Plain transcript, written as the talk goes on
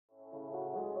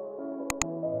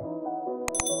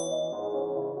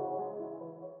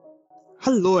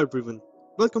Hello everyone,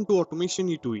 welcome to Automation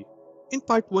E2E. In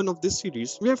part 1 of this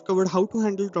series, we have covered how to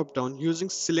handle dropdown using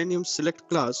Selenium select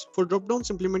class for dropdowns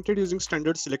implemented using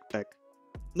standard select tag.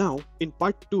 Now, in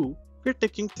part 2, we are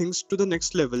taking things to the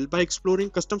next level by exploring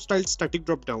custom styled static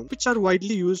dropdown, which are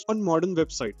widely used on modern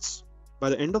websites. By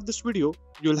the end of this video,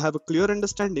 you'll have a clear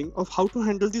understanding of how to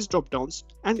handle these dropdowns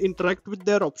and interact with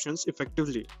their options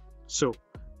effectively. So,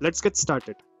 let's get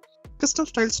started. Custom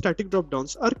styled static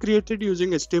dropdowns are created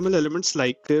using HTML elements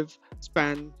like div,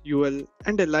 span, UL,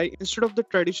 and li instead of the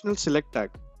traditional select tag.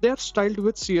 They are styled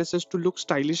with CSS to look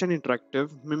stylish and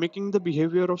interactive, mimicking the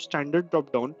behavior of standard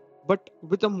dropdown, but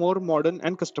with a more modern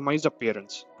and customized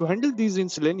appearance. To handle these in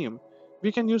Selenium,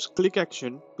 we can use click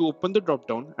action to open the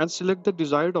dropdown and select the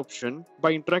desired option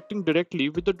by interacting directly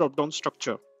with the dropdown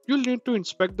structure. You'll need to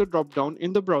inspect the dropdown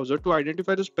in the browser to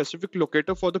identify the specific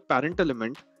locator for the parent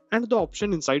element and the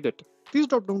option inside it. These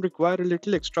dropdowns require a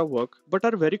little extra work but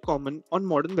are very common on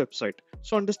modern websites,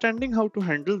 so understanding how to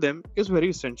handle them is very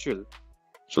essential.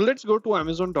 So let's go to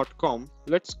Amazon.com.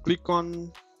 Let's click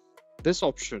on this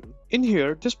option. In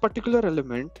here, this particular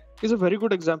element is a very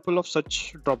good example of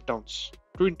such dropdowns.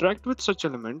 To interact with such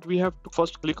element, we have to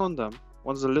first click on them.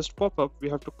 Once the list pop up, we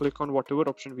have to click on whatever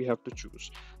option we have to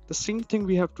choose. The same thing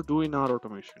we have to do in our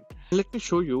automation. Let me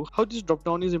show you how this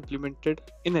dropdown is implemented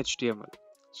in HTML.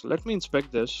 So let me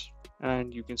inspect this,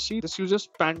 and you can see this uses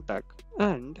span tag.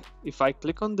 And if I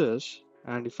click on this,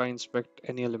 and if I inspect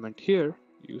any element here,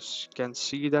 you can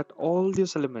see that all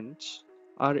these elements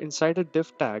are inside a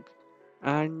div tag,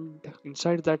 and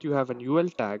inside that you have an UL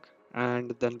tag,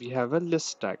 and then we have a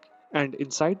list tag. And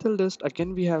inside the list,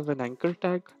 again, we have an anchor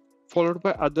tag, followed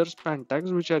by other span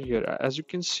tags which are here. As you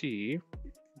can see,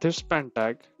 this span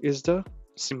tag is the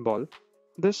symbol,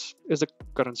 this is the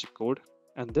currency code,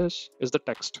 and this is the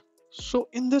text. So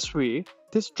in this way,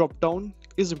 this dropdown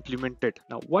is implemented.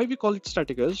 Now, why we call it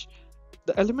static is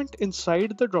the element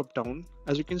inside the dropdown,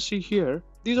 as you can see here,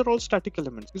 these are all static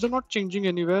elements. These are not changing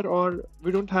anywhere, or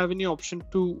we don't have any option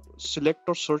to select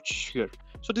or search here.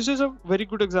 So this is a very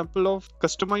good example of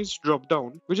customized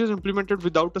dropdown, which is implemented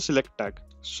without a select tag.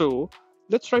 So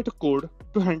let's write a code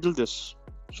to handle this.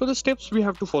 So the steps we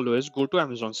have to follow is go to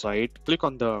Amazon site, click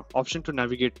on the option to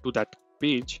navigate to that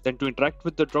page. Then to interact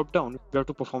with the dropdown, we have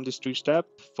to perform these 3 steps.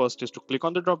 First is to click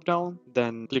on the dropdown,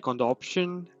 then click on the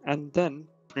option, and then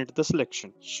print the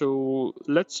selection. So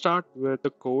let's start with the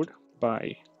code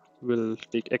by, we'll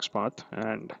take XPath,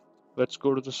 and let's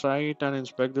go to the site and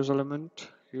inspect this element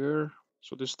here.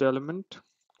 So this is the element,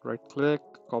 right click,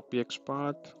 copy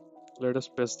XPath. Let us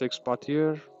paste the XPath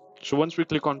here. So once we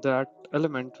click on that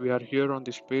element, we are here on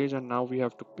this page, and now we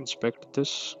have to inspect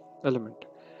this element.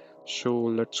 So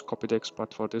let's copy the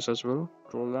XPath for this as well.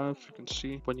 Control F, you can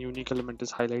see one unique element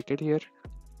is highlighted here.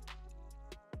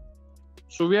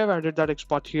 So we have added that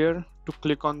XPath here to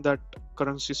click on that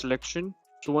currency selection.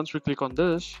 So once we click on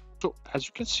this, so as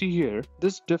you can see here,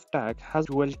 this div tag has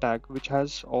UL tag, which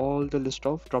has all the list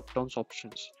of dropdowns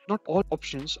options. Not all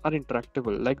options are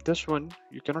interactable. Like this one,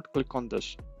 you cannot click on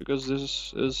this because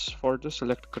this is for the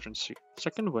select currency.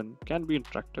 Second one can be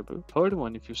interactable. Third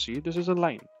one, if you see, this is a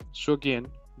line. So again,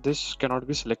 this cannot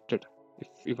be selected.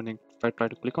 If I try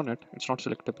to click on it, it's not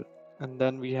selectable. And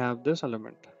then we have this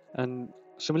element, and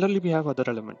similarly we have other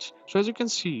elements. So as you can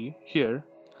see here,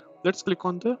 let's click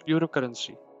on the euro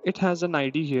currency. It has an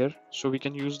ID here, so we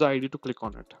can use the ID to click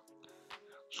on it.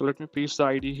 So let me paste the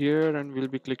ID here, and we'll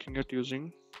be clicking it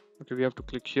using, okay, we have to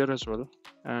click here as well,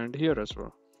 and here as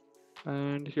well,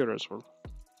 and here as well.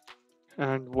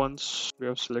 And once we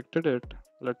have selected it,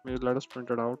 let us print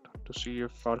it out to see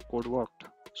if our code worked.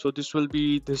 So this will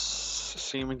be this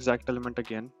same exact element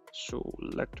again. So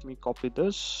let me copy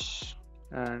this,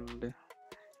 and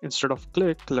instead of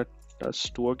click, let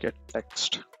us do a get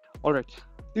text. All right,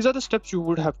 these are the steps you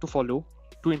would have to follow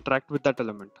to interact with that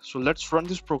element. So let's run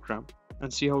this program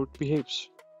and see how it behaves.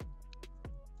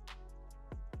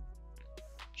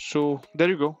 So there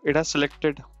you go, it has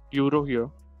selected euro here,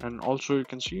 and also you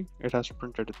can see it has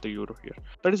printed the euro here.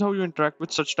 That is how you interact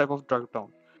with such type of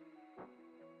dropdown.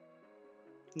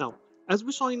 Now, as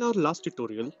we saw in our last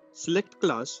tutorial, select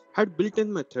class had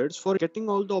built-in methods for getting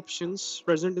all the options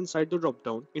present inside the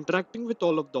dropdown, interacting with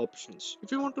all of the options.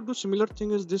 If you want to do similar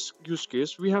thing as this use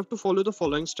case, we have to follow the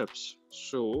following steps.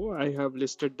 So I have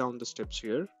listed down the steps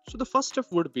here. So the first step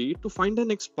would be to find an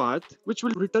XPath which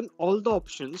will return all the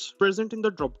options present in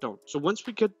the dropdown. So once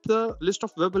we get the list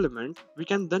of web element, we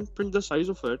can then print the size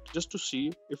of it just to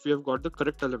see if we have got the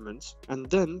correct elements, and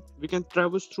then we can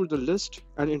traverse through the list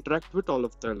and interact with all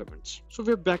of the elements. So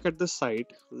we're back at the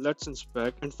site. Let's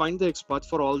inspect and find the XPath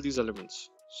for all these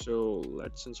elements. So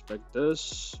let's inspect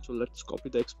this. So let's copy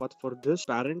the XPath for this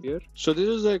parent here. So this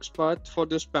is the XPath for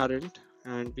this parent,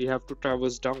 and we have to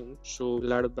traverse down. So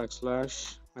we'll add a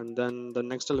backslash, and then the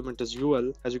next element is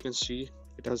UL. As you can see,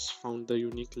 it has found the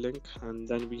unique link, and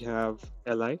then we have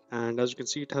LI, and as you can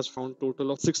see, it has found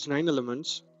total of 69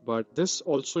 elements. But this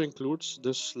also includes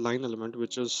this line element,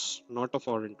 which is not of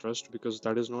our interest because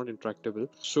that is not interactable.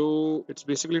 So it's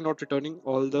basically not returning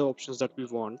all the options that we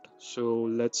want. So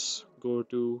let's go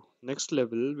to next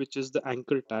level, which is the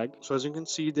anchor tag. So as you can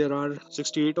see, there are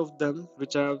 68 of them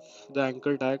which have the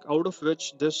anchor tag, out of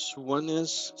which this one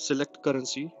is select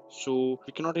currency. So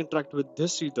we cannot interact with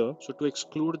this either. So to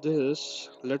exclude this,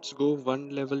 let's go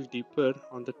one level deeper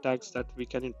on the tags that we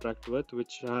can interact with,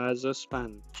 which has a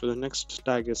span. So the next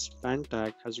tag is span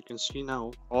tag. As you can see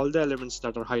now, all the elements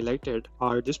that are highlighted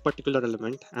are this particular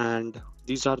element, and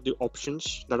these are the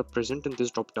options that are present in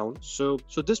this dropdown. So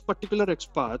this particular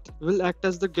XPath will act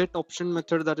as the get option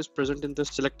method that is present in the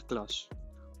select class.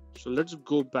 So let's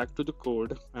go back to the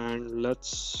code and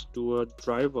let's do a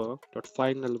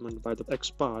driver.find element by the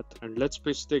XPath, and let's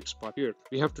paste the XPath here.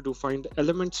 We have to do find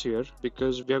elements here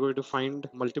because we are going to find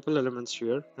multiple elements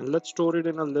here, and let's store it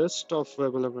in a list of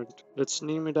web element. Let's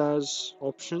name it as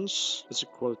options is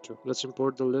equal to. Let's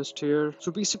import the list here.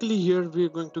 So basically here we are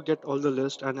going to get all the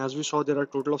list, and as we saw, there are a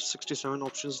total of 67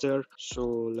 options there. So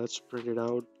let's print it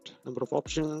out. Number of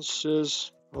options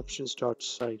is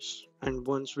options.size, and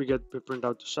once we print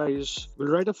out the size, we'll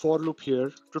write a for loop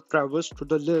here to traverse to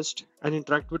the list and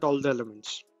interact with all the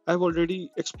elements. I've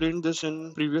already explained this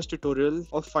in previous tutorial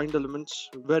of find elements,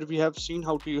 where we have seen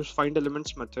how to use find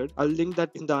elements method. I'll link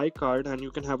that in the iCard and you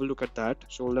can have a look at that.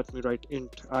 So let me write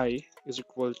int I is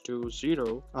equal to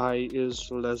 0, I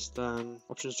is less than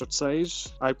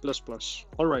options.size, I plus.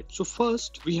 Alright, so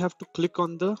first we have to click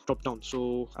on the drop down.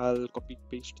 So I'll copy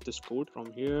paste this code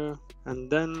from here, and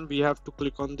then we have to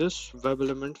click on this web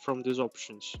element from these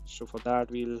options. So for that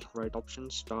we'll write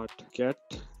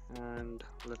options.get, and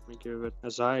let me give it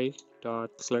as I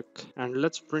dot click, and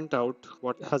let's print out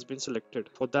what has been selected.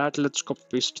 For that, let's copy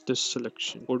paste this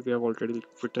selection code we have already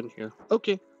written here.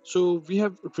 Okay, so we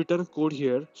have written a code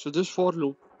here. So this for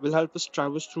loop will help us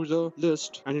traverse through the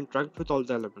list and interact with all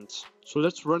the elements. So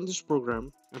let's run this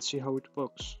program and see how it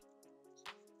works.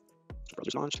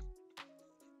 So launch.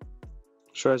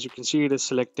 So as you can see, it is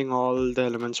selecting all the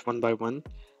elements one by one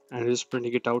and it is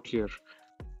printing it out here.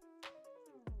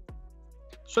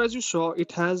 So as you saw,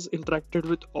 it has interacted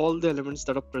with all the elements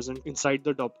that are present inside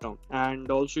the dropdown,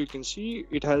 and also you can see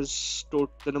it has stored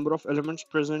the number of elements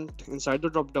present inside the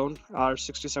dropdown are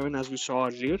 67 as we saw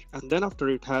earlier, and then after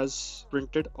it has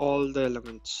printed all the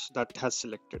elements that it has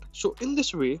selected. So in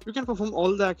this way, you can perform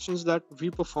all the actions that we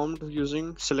performed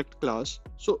using select class.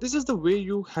 So this is the way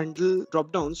you handle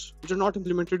dropdowns which are not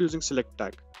implemented using select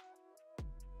tag.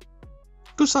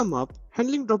 To sum up,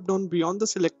 handling dropdown beyond the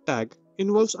select tag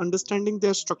involves understanding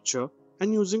their structure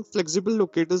and using flexible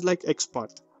locators like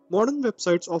XPath. Modern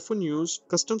websites often use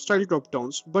custom style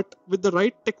dropdowns, but with the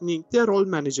right technique, they are all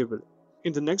manageable.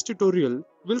 In the next tutorial,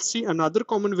 we'll see another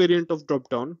common variant of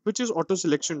dropdown, which is auto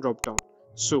selection dropdown.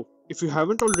 So, if you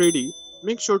haven't already,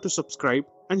 make sure to subscribe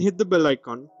and hit the bell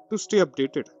icon to stay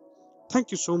updated.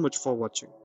 Thank you so much for watching.